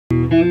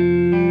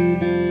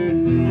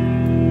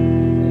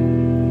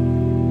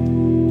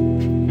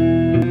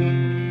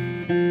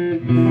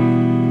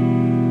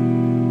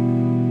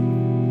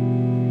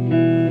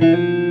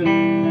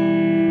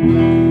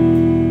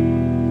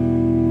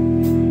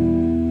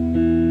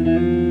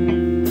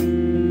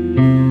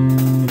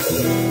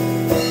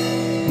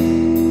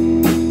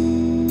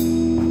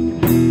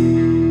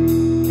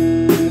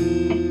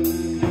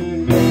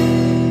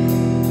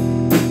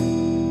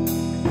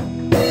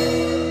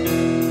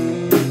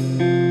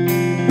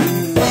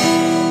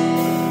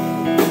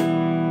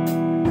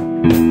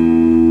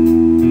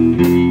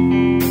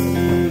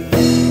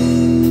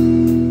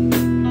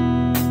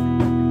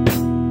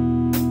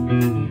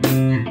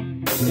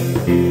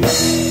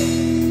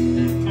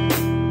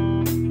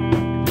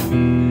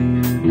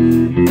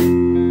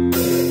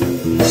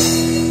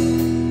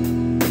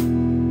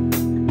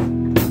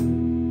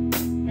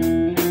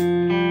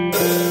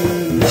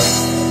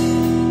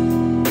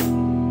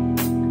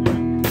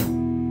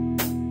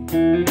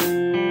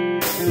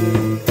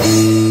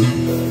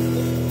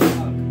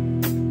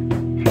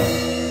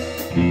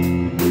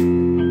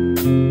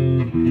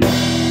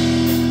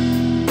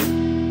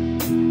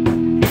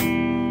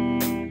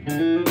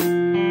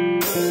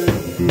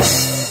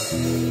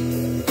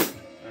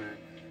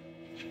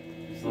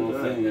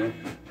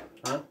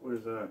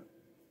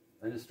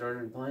I just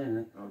started playing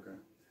it. Okay.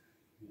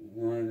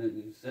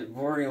 You said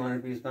before you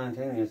wanted to be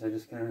spontaneous. I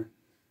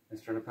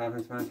started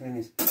popping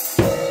spontaneous.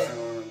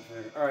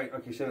 All right.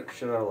 Okay. Shut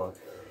it all off.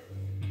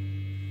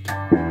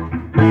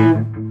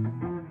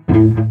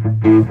 1,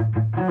 2, 3,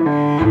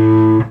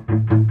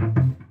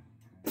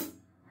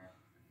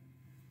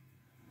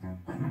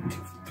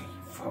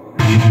 4.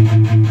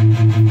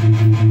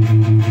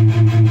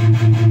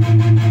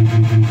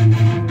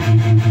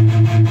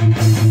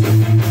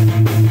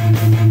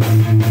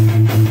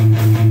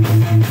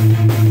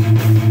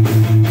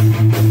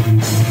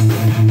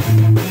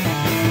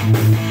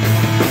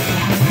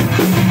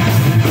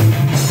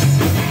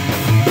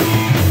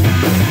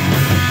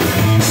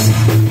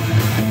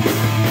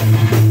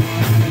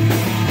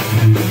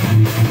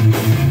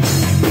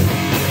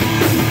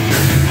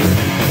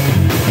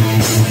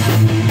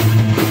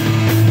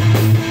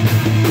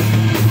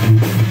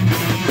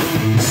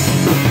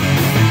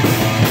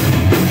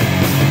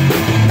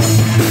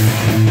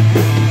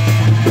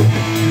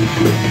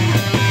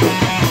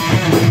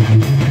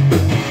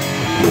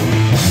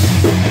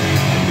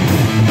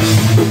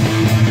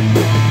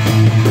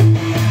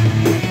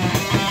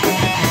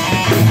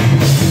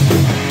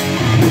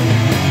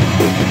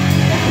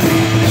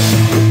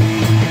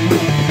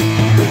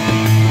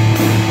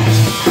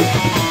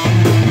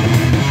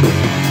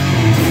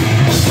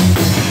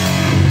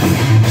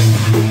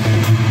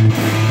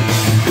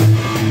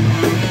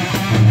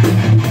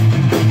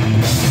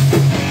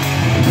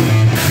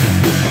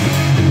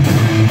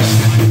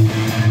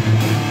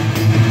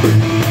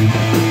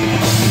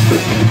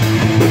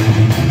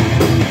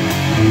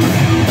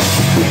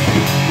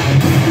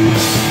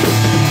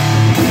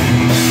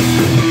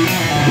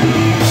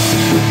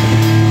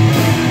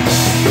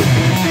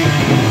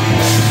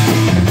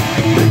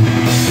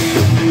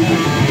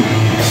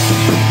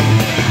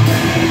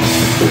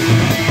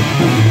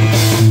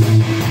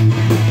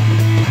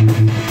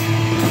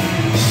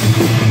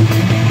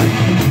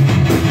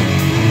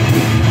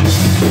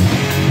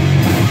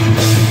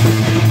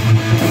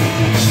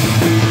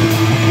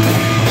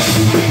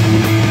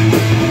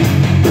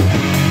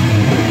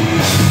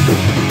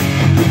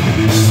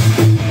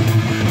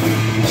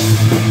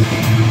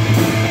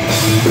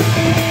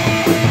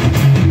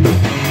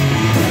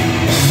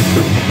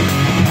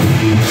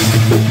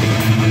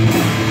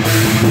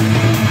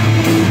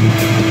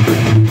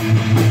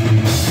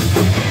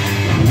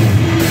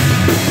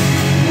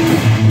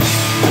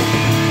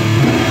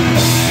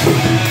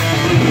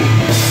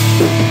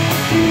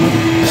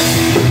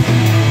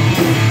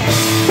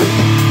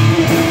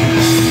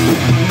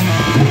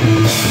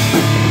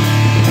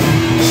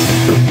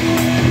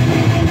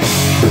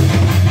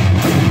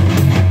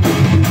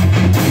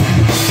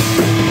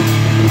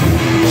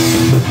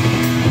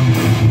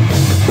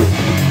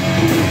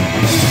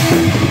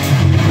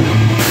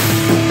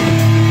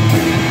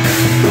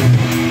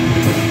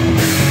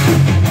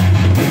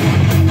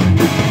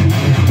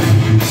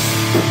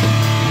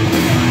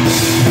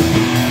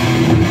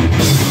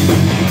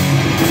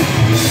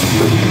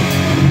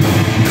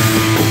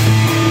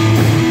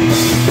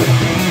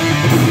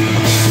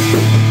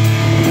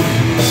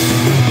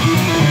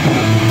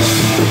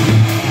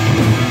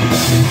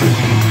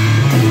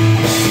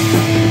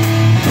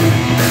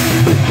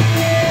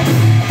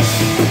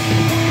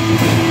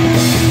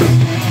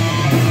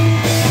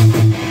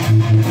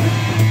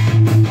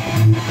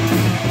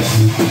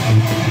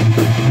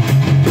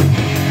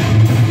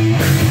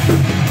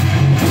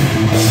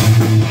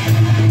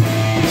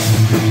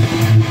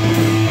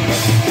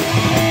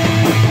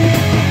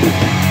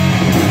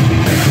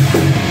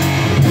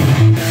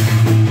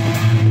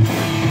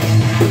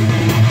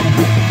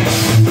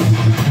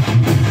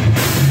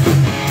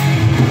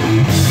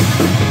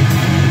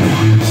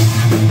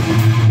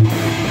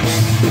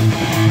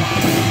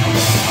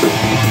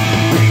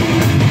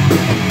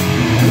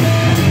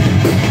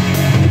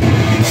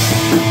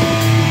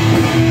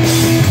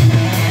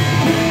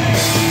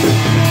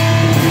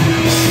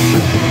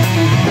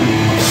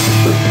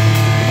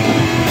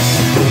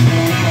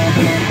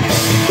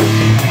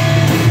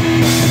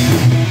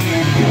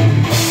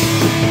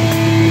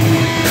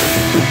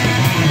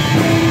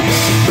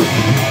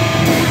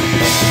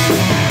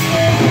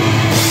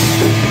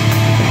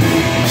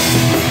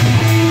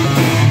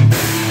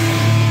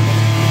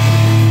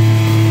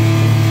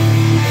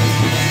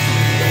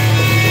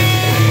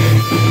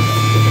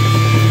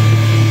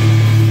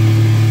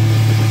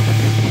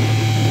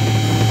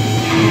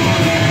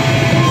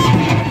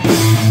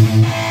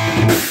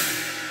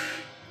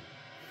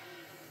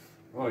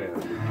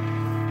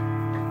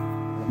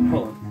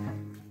 Hold on.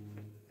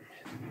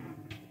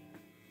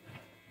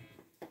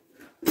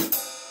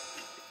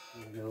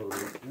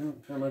 No,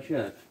 not much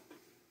yet.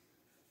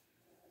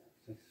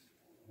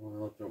 Well,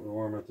 I'll have to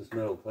warm up this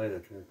metal plate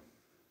after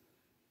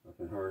up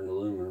in hardened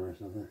aluminum or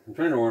something. I'm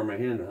trying to warm my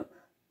hand up.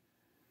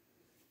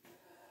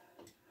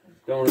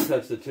 Don't want to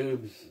touch the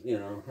tubes, you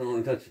know. I don't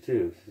want to touch the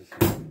tubes. Just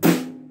want to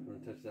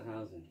touch the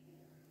housing.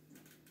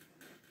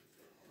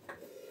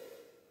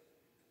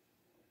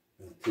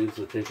 The tubes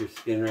will take your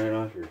skin right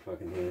off your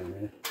fucking hand,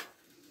 man.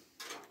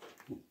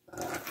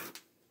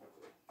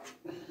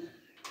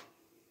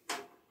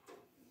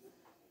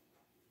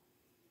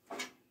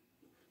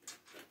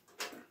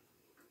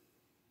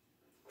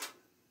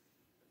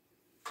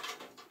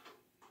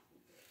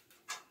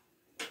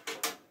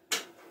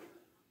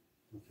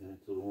 Okay,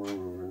 it's a little warm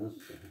over in this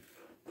side.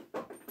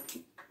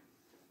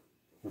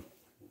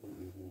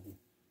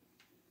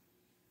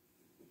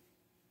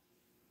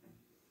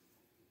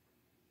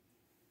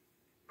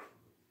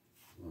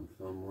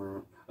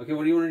 Okay,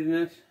 what do you want to do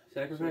next?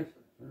 Sacrifice?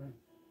 All right.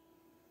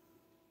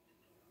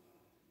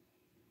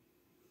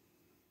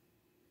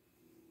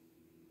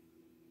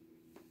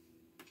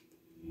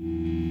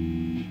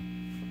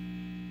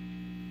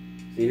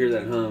 So you hear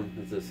that hum?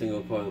 It's a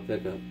single coil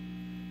pickup.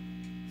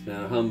 It's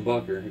not a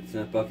humbucker. It's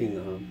not bucking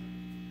the hum.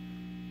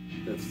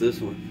 That's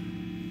this one.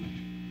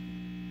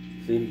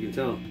 See, you can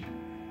tell.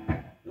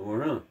 No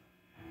more hum.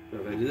 So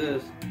if I do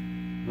this,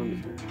 hum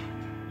is there.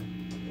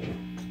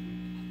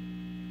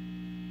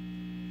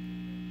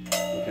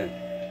 Okay.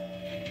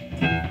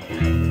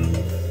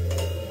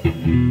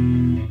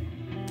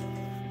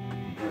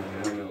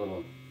 I'm doing a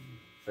little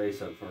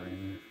face up for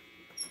you.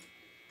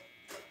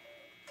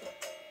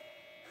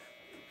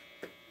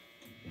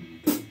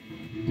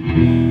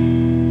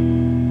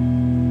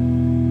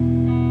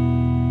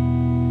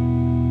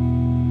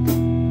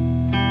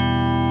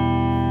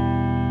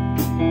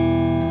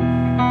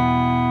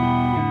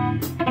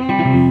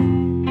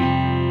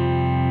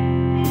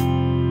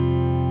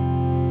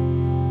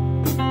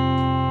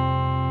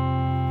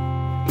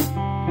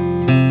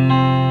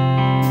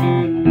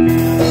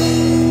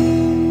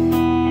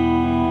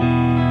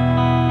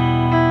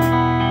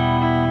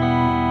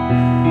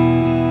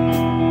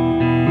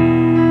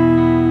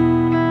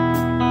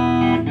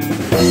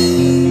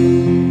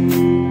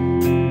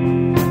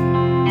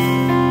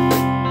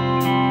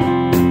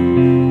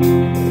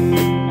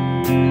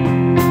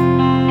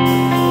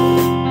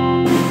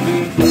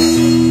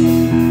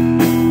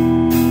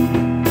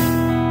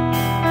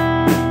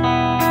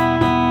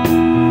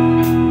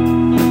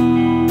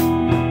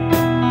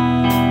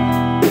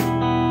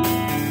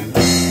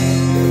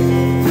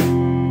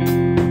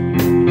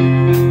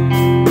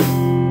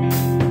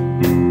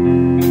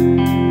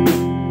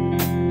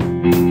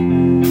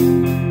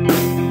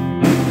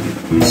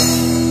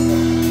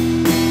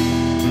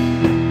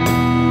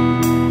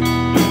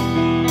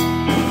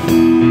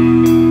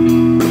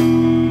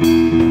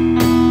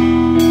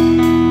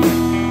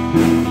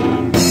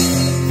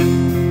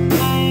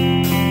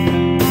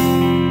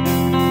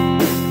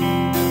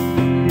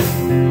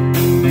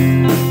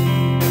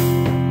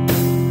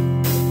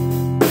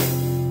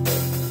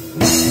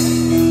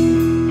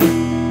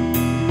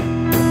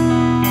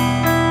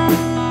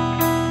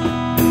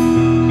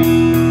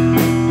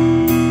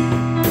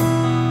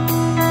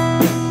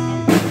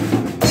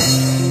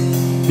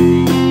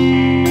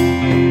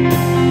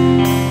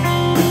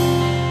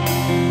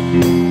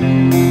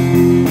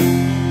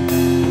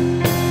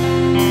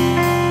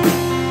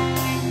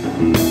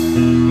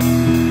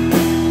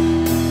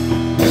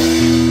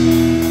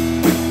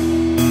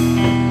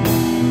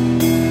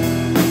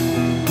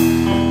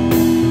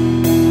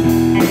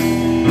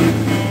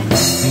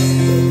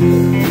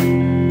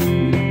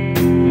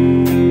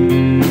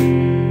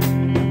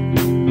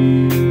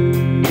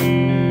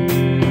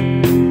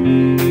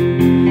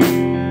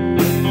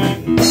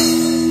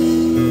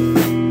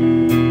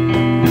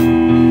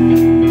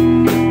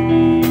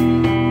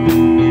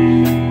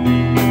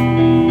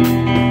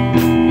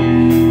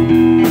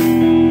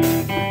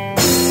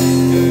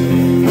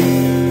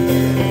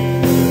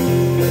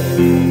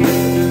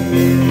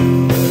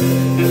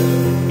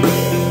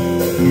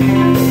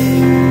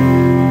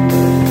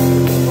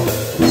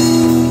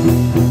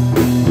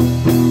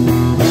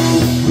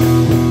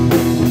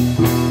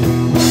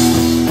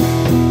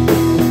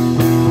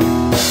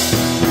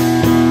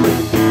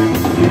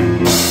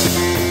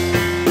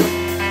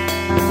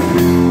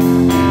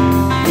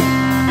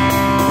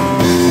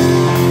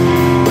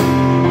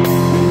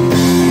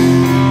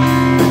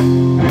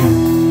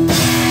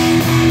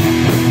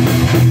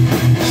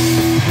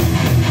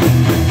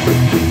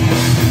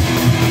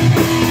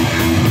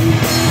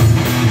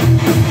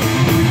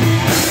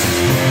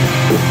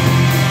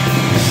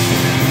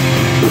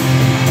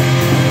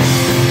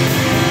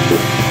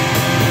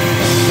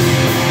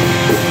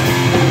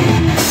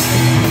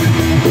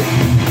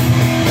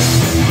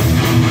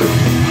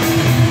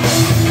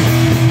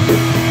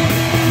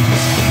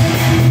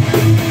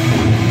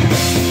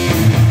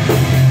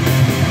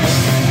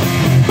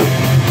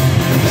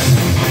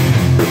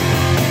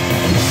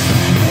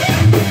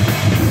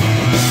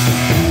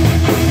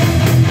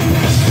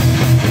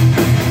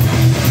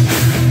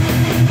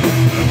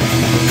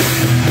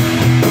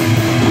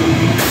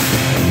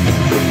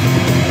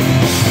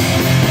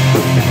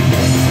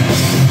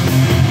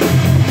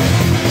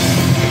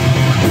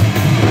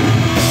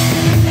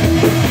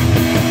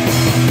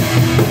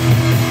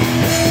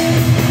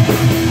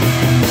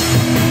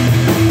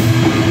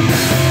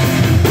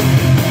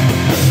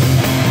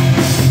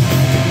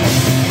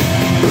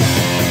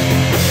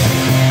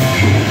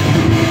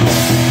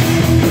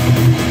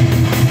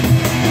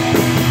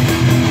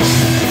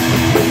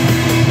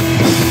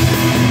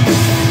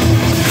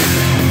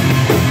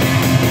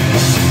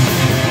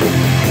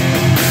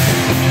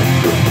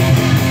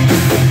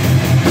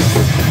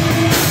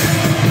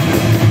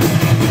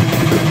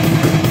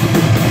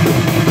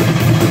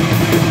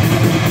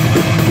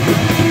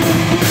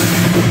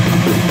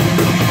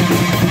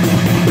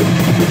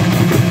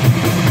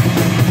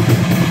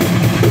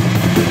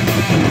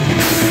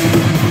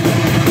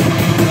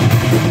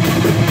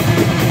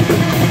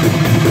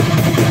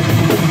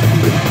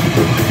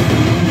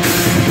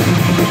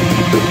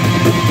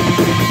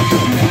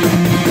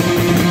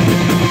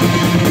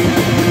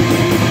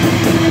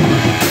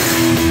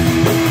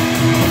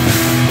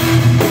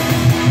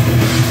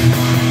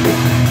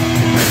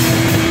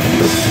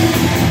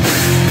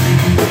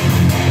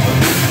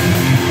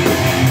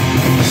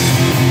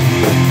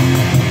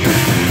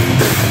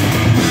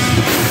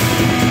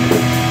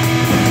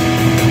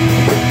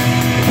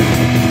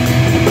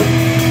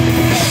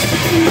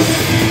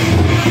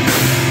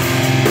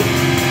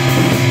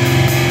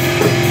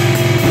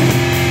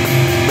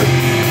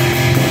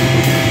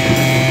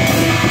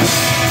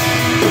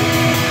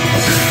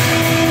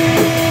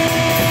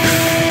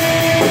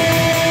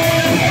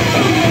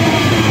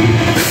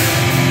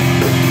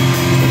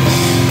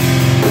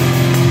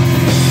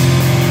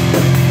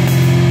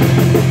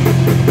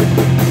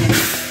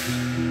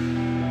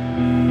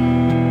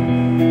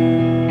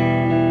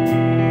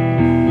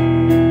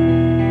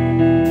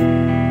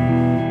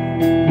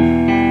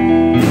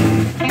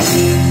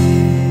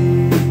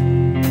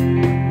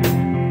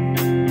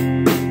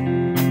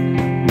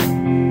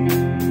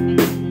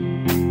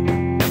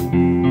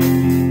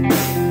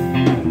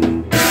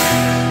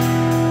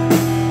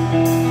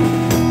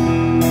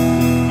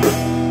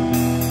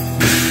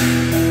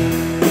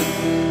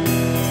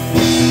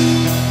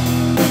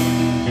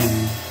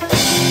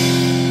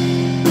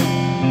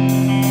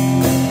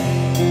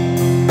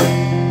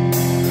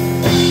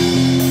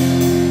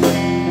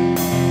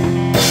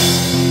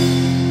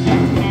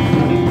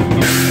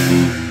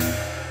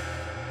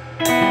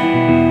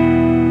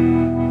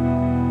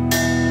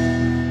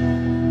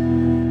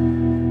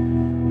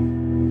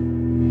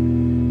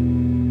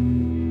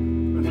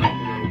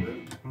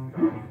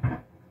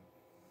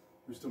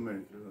 We still made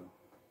it through though.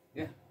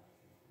 Yeah.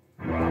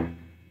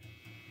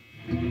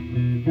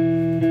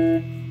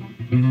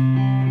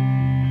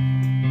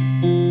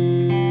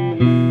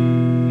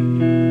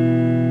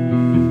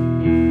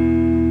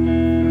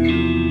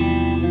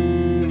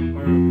 Patriot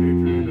or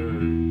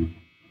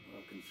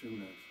Consume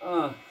next?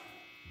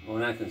 Well,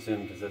 not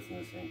Consume because that's in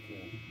the same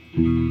key.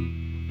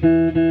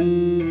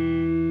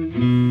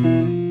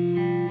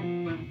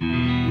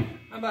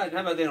 How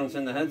about they don't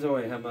send the heads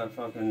away? How about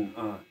fucking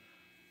well,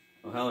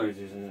 Heller's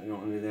using it. You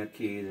don't need that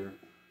key either.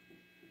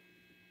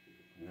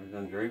 I've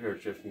done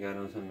graveyard shift and God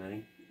knows how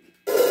many.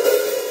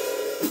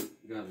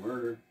 Got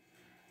murder.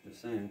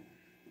 Just saying.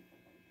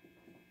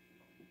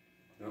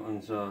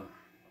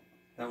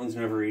 That one's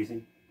never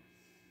easy.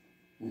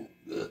 When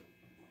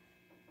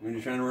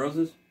you trying to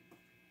roses?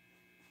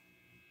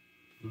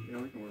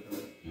 Yeah, we can work on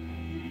it.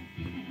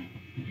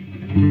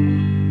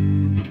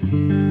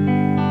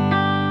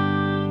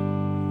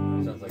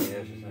 Sounds like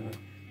ashes, isn't it?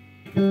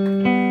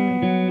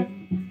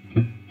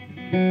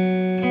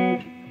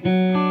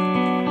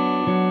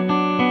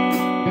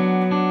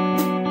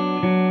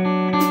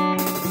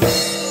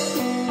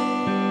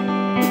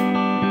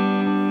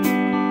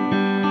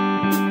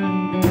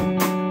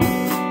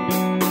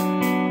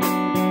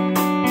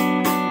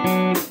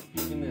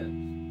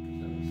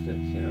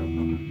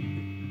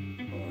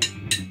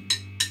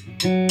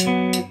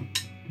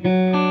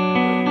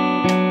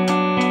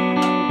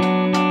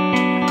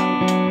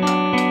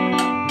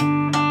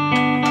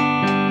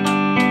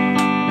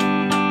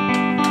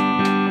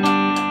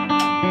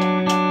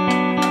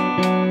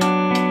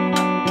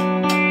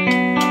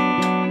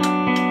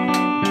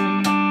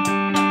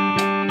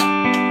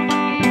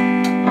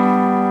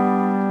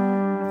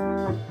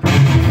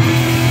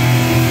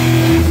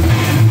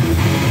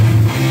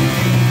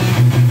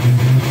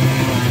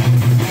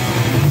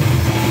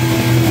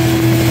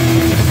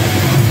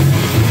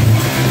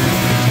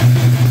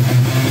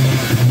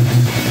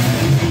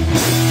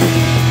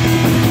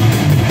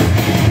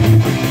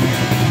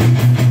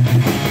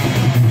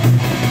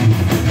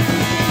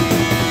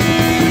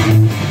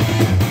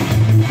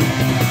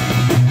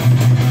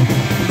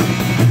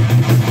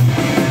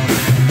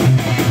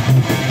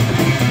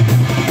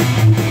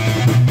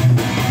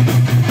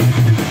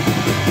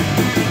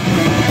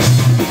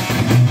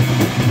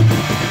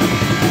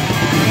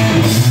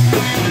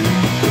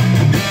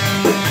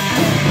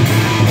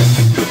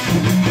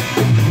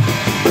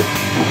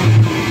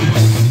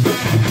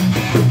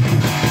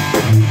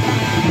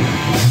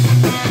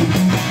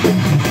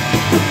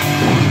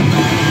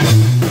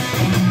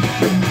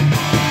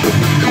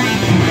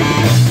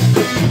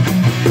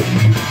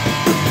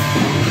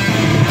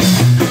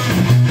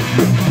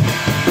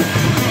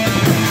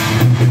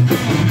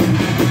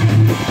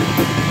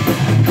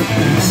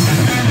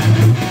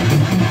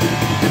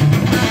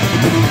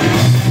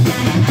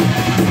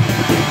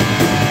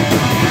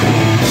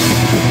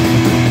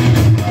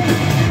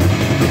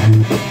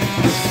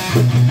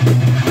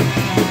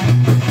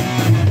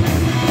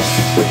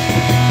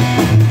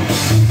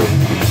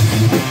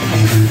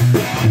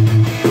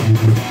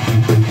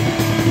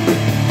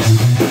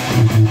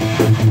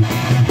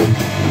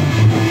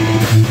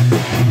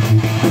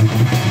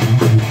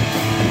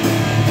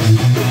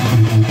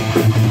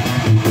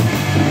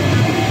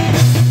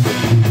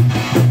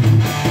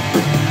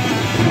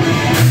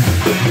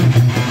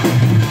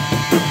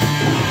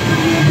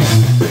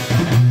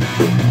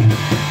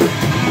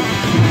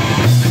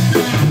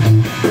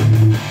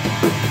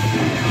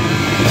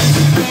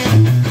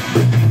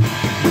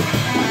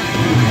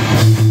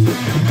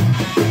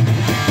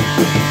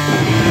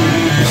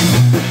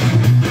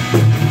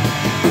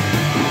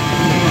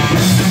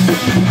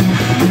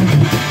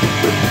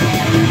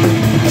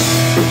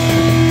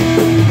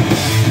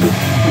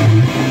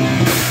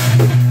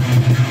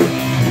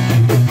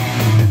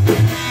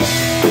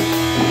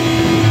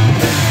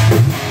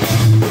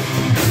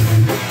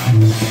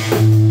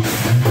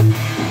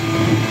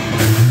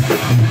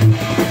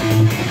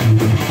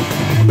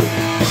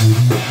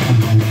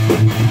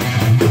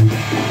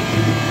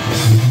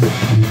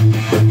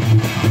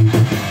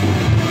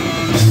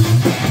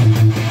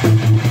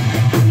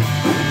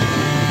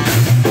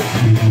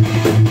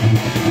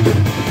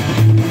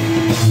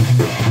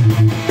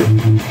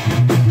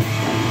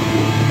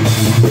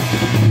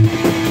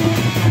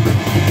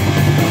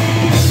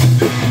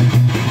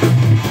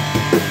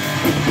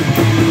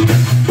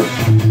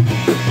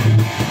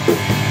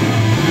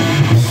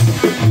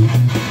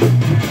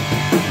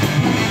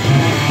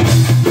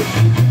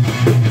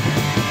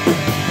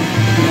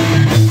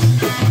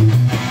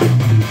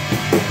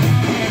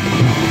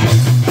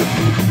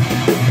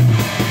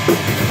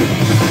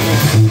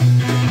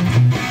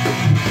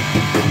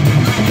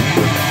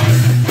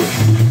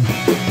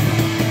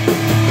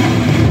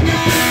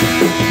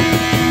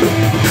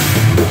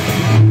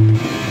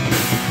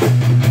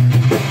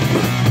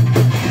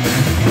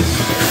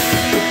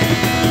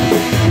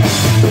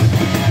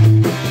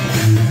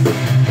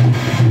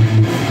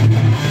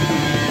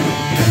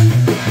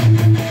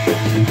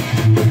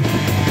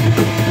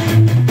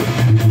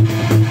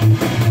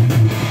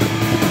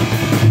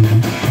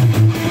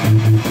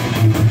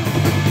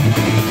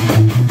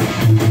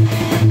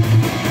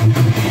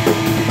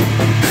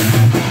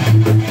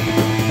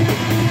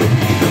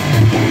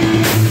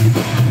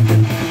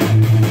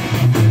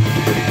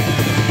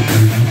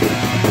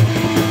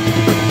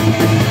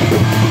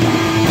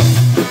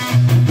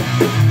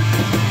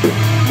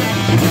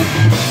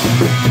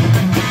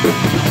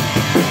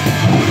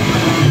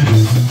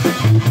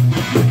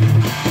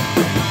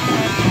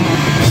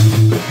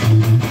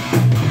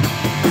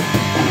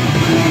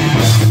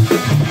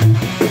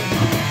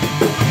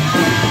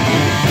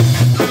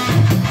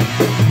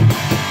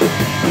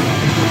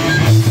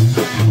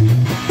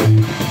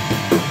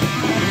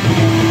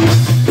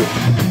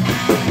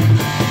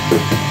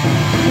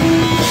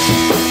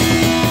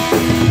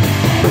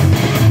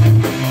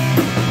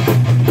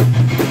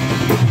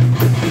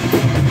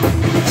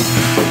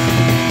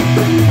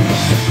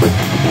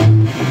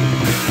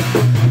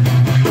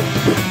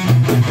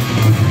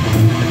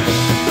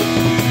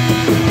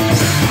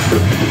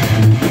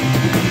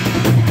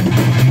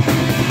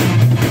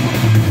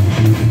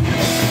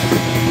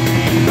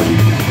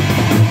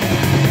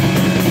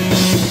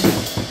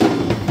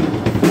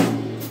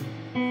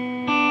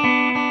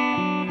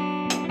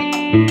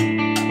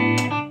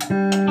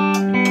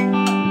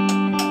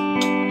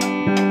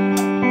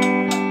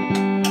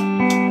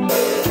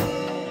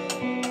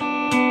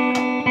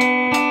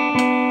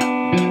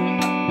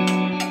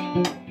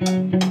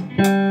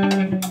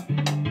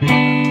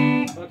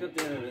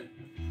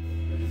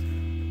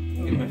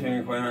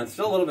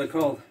 they're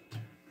called.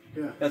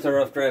 Yeah. That's a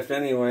rough draft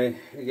anyway.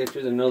 It gets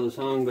you to know the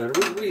song better.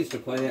 We used to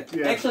play it.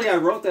 Yeah. Actually, I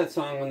wrote that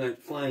song when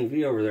that Flying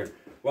V over there.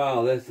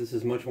 Wow, this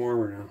is much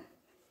warmer now.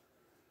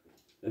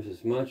 This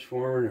is much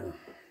warmer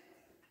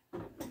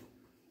now.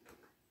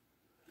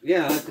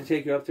 Yeah, I'll have to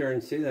take you up there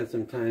and see that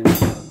sometime.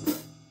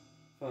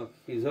 Fuck,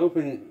 he's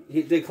open.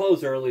 They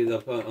close early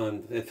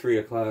at 3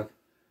 o'clock.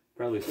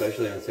 Probably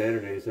especially on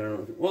Saturdays. I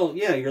don't know. Well,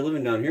 yeah, you're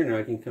living down here now.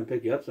 I can come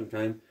pick you up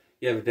sometime.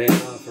 You have a day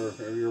off or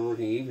you're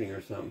working evening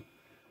or something.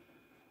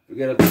 We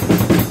get up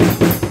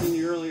in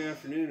the early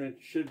afternoon, it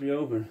should be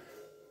open.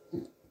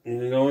 You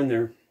can go in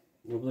there,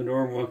 open the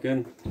door and walk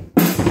in.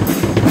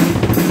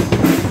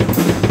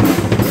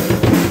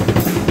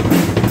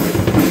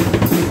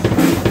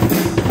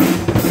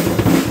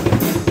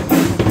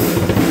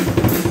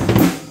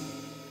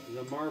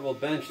 The marble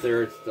bench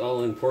there, it's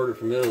all imported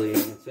from Italy. You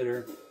can sit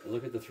there and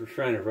look at the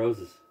Shrine of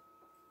Roses.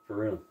 For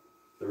real.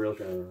 The real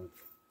Shrine of Roses.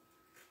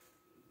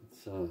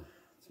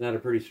 It's not a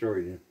pretty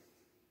story, dude.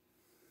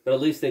 But at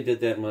least they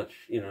did that much,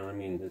 you know, I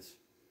mean,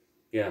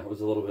 yeah, it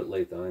was a little bit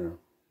late though, I know.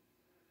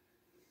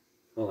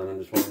 Hold on, I'm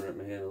just warming up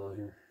my handle out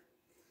here.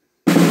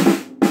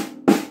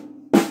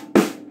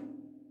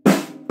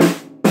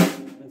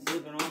 Been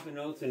slipping off in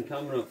notes and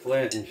coming up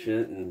flat and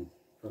shit and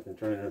fucking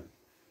trying to,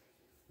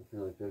 I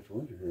feel like Dutch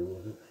Winter here a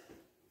little bit.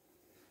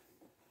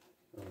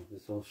 Oh,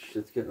 this whole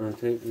shit's getting on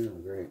tape now?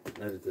 Great,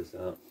 edit this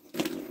out.